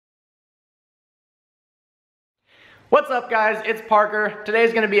What's up guys, it's Parker.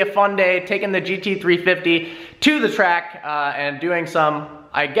 Today's gonna be a fun day taking the GT350 to the track and doing some,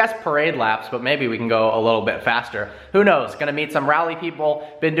 I guess, parade laps, but maybe we can go a little bit faster. Who knows, gonna meet some rally people,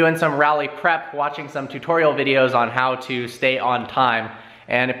 been doing some rally prep, watching some tutorial videos on how to stay on time,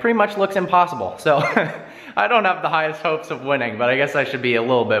 and it pretty much looks impossible. So I don't have the highest hopes of winning, but I guess I should be a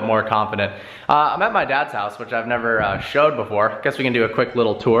little bit more confident. I'm at my dad's house, which I've never showed before. Guess we can do a quick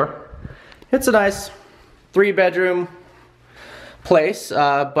little tour. It's a nice 3-bedroom place,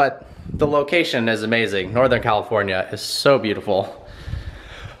 but the location is amazing. Northern California is so beautiful.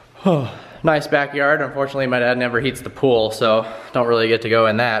 Nice backyard. Unfortunately, my dad never heats the pool, so don't really get to go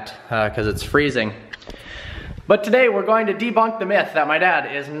in that because it's freezing. But today we're going to debunk the myth that my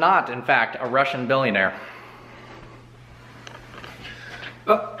dad is not, in fact, a Russian billionaire.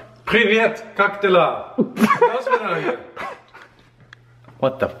 Привет, как дела?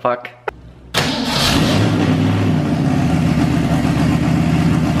 What the fuck?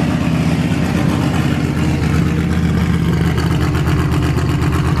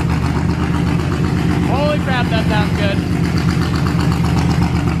 Holy crap, that sounds good.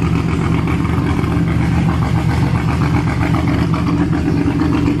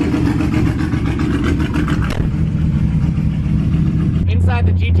 Inside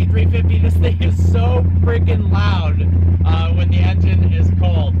the GT350, this thing is so freaking loud when the engine is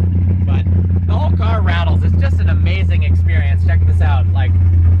cold. But the whole car rattles. It's just an amazing experience. Check this out. Like,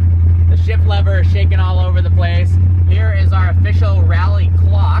 the shift lever is shaking all over the place. Here is our official rally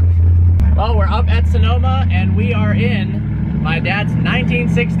clock. Well, we're up at Sonoma and we are in my dad's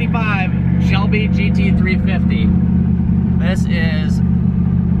 1965 Shelby GT350. This is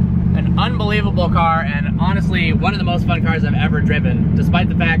an unbelievable car and honestly one of the most fun cars I've ever driven, despite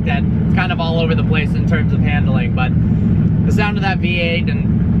the fact that it's kind of all over the place in terms of handling. But the sound of that V8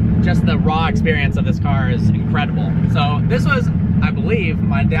 and just the raw experience of this car is incredible. So this was, I believe,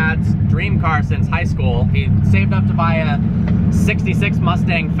 my dad's dream car since high school. He saved up to buy a 66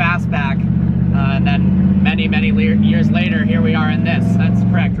 Mustang Fastback, and then many years later, here we are in this. That's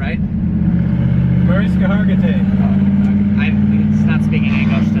correct, right? Where is Kahargate? It's not speaking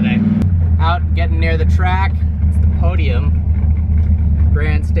English today. Out getting near the track, it's the podium,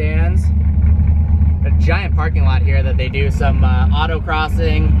 grandstands, a giant parking lot here that they do some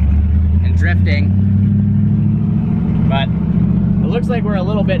autocrossing and drifting, but it looks like we're a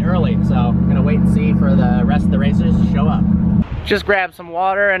little bit early, so I'm gonna wait and see for the rest of the racers to show up. Just grabbed some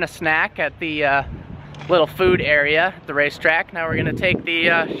water and a snack at the little food area at the racetrack. Now we're gonna take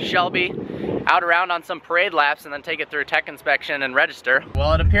the Shelby out around on some parade laps and then take it through tech inspection and register.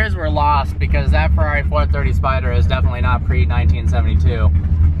 Well, it appears we're lost because that Ferrari 430 Spider is definitely not pre-1972.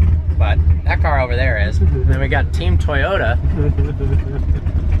 But that car over there is. And then we got Team Toyota.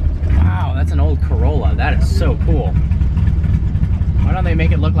 Wow, that's an old Corolla. That is so cool. Why don't they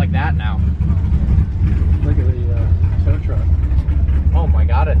make it look like that now? Look at the tow truck. Oh my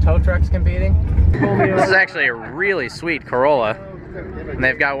god, a tow truck's competing? This is actually a really sweet Corolla. And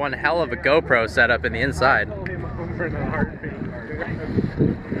they've got one hell of a GoPro set up in the inside.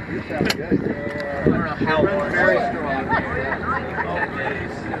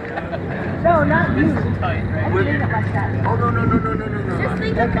 No, not you. I didn't like that. Oh, no. Just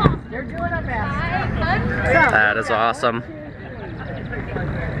think of them. They're doing our best. That is awesome.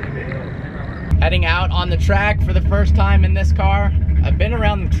 Heading out on the track for the first time in this car. I've been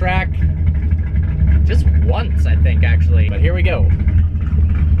around the track just once, I think, actually. But here we go.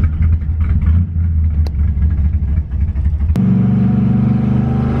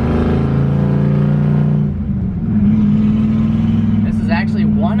 This is actually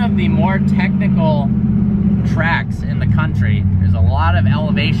one of the more technical tracks in the country. There's a lot of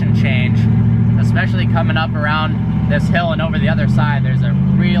elevation change, especially coming up around this hill and over the other side. There's a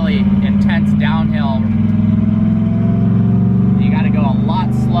really intense downhill. You gotta go a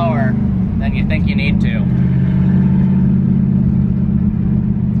lot slower than you think you need to.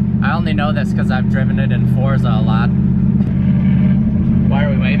 I only know this because I've driven it in Forza a lot. Why are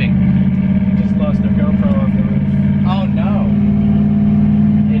we waving? Just lost their GoPro off the roof. Oh no.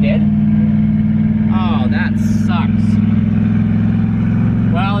 They did? Oh, that sucks.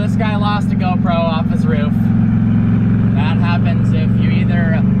 Well, this guy lost a GoPro off his roof. That happens if you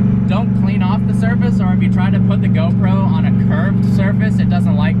either don't clean off the surface or if you try to put the GoPro on a curved surface. It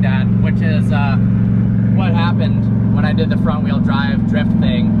doesn't like that, which is what happened when I did the front wheel drive drift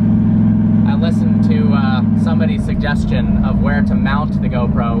thing. I listened to somebody's suggestion of where to mount the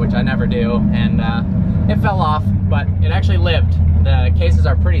GoPro, which I never do, and it fell off, but it actually lived. The cases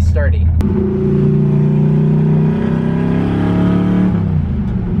are pretty sturdy.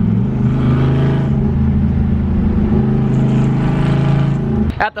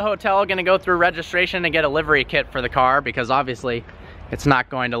 at the hotel, gonna go through registration and get a livery kit for the car because obviously it's not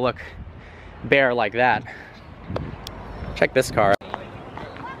going to look bare like that. Check this car.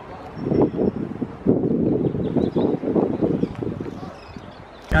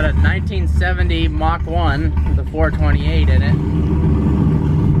 Got a 1970 Mach 1 with a 428 in it.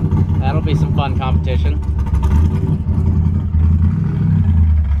 That'll be some fun competition.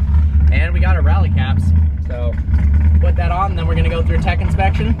 And we got our rally caps. So put that on, then we're gonna go through tech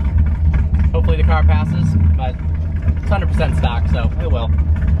inspection. Hopefully the car passes, but it's 100% stock, so it will.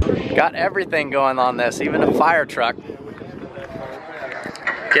 Got everything going on this, even a fire truck.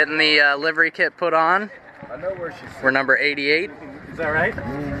 Getting the livery kit put on. We're number 88. Is that right?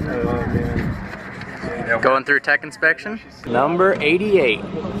 Going through tech inspection. Number 88.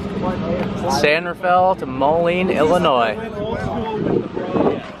 San Rafael to Moline, Illinois.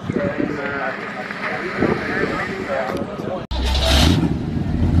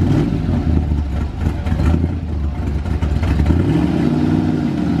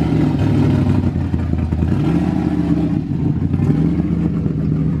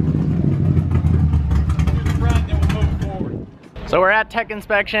 So we're at tech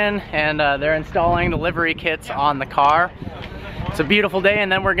inspection and they're installing the livery kits on the car. It's a beautiful day, and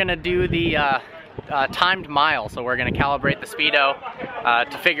then we're gonna do the timed mile. So we're gonna calibrate the speedo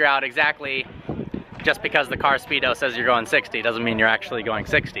to figure out exactly, just because the car speedo says you're going 60 doesn't mean you're actually going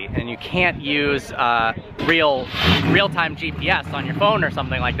 60. And you can't use real-time GPS on your phone or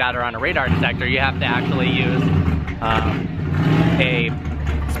something like that, or on a radar detector. You have to actually use a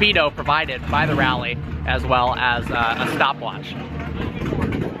speedo provided by the rally, as well as a stopwatch.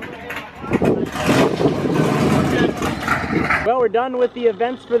 Well, we're done with the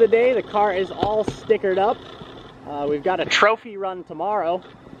events for the day. The car is all stickered up. We've got a trophy run tomorrow,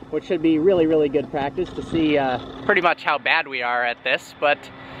 which should be really, really good practice to see pretty much how bad we are at this, but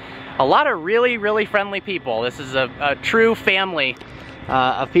a lot of really, really friendly people. This is a true family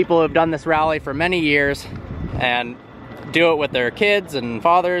of people who have done this rally for many years and do it with their kids and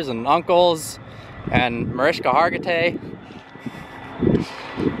fathers and uncles and Mariska Hargitay.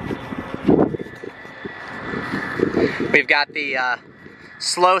 We've got the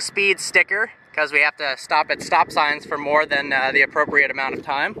slow speed sticker because we have to stop at stop signs for more than the appropriate amount of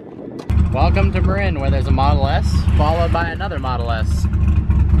time. Welcome to Marin, where there's a Model S followed by another Model S,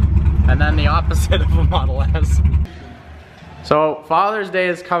 and then the opposite of a Model S. So Father's Day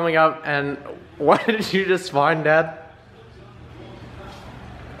is coming up, and what did you just find, Dad?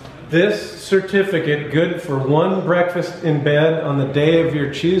 This certificate, good for one breakfast in bed on the day of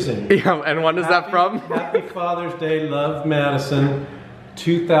your choosing. Yeah, and when is that from? Happy Father's Day, love, Madison,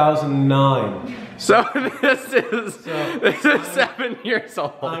 2009. So this is 7 years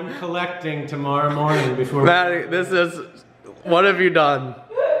old. I'm collecting tomorrow morning before. Maddie, this is, what have you done?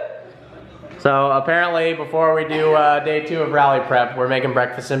 So apparently before we do day 2 of rally prep, we're making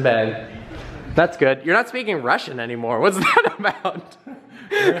breakfast in bed. That's good. You're not speaking Russian anymore. What's that about?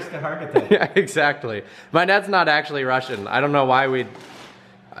 Mariska Hargitay. Yeah, exactly. My dad's not actually Russian. I don't know why we'd...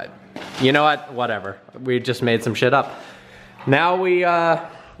 you know what? Whatever. We just made some shit up. Now we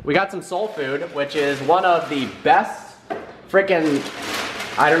got some soul food, which is one of the best frickin',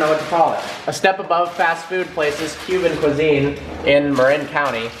 I don't know what to call it, a step above fast food places, Cuban cuisine in Marin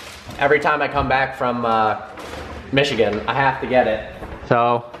County. Every time I come back from Michigan, I have to get it.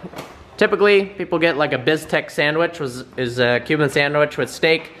 So typically people get like a Biztec sandwich, is a Cuban sandwich with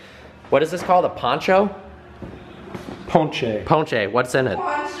steak. What is this called, a poncho? Ponche. Ponche, what's in it?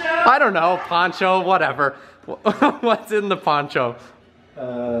 Poncho? I don't know, poncho, whatever. What's in the poncho?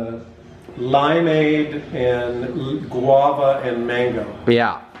 Limeade and guava and mango.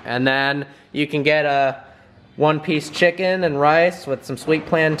 Yeah, and then you can get a one-piece chicken and rice with some sweet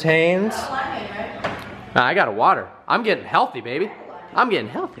plantains. Nah, I got a water. I'm getting healthy, baby. I'm getting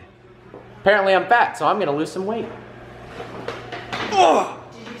healthy. Apparently I'm fat, so I'm gonna lose some weight. Oh.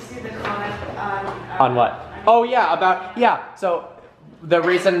 Did you see the comment On what? Oh yeah, so the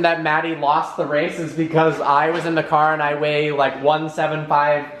reason that Maddie lost the race is because I was in the car and I weigh like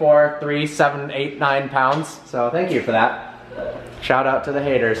 175.4378.9 pounds. So thank you for that. Shout out to the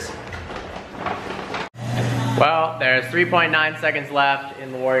haters. Well, there's 3.9 seconds left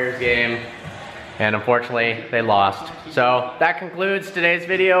in the Warriors game, and unfortunately they lost. So that concludes today's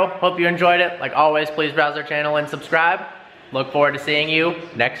video. Hope you enjoyed it. Like always, please browse our channel and subscribe. Look forward to seeing you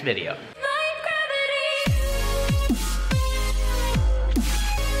next video.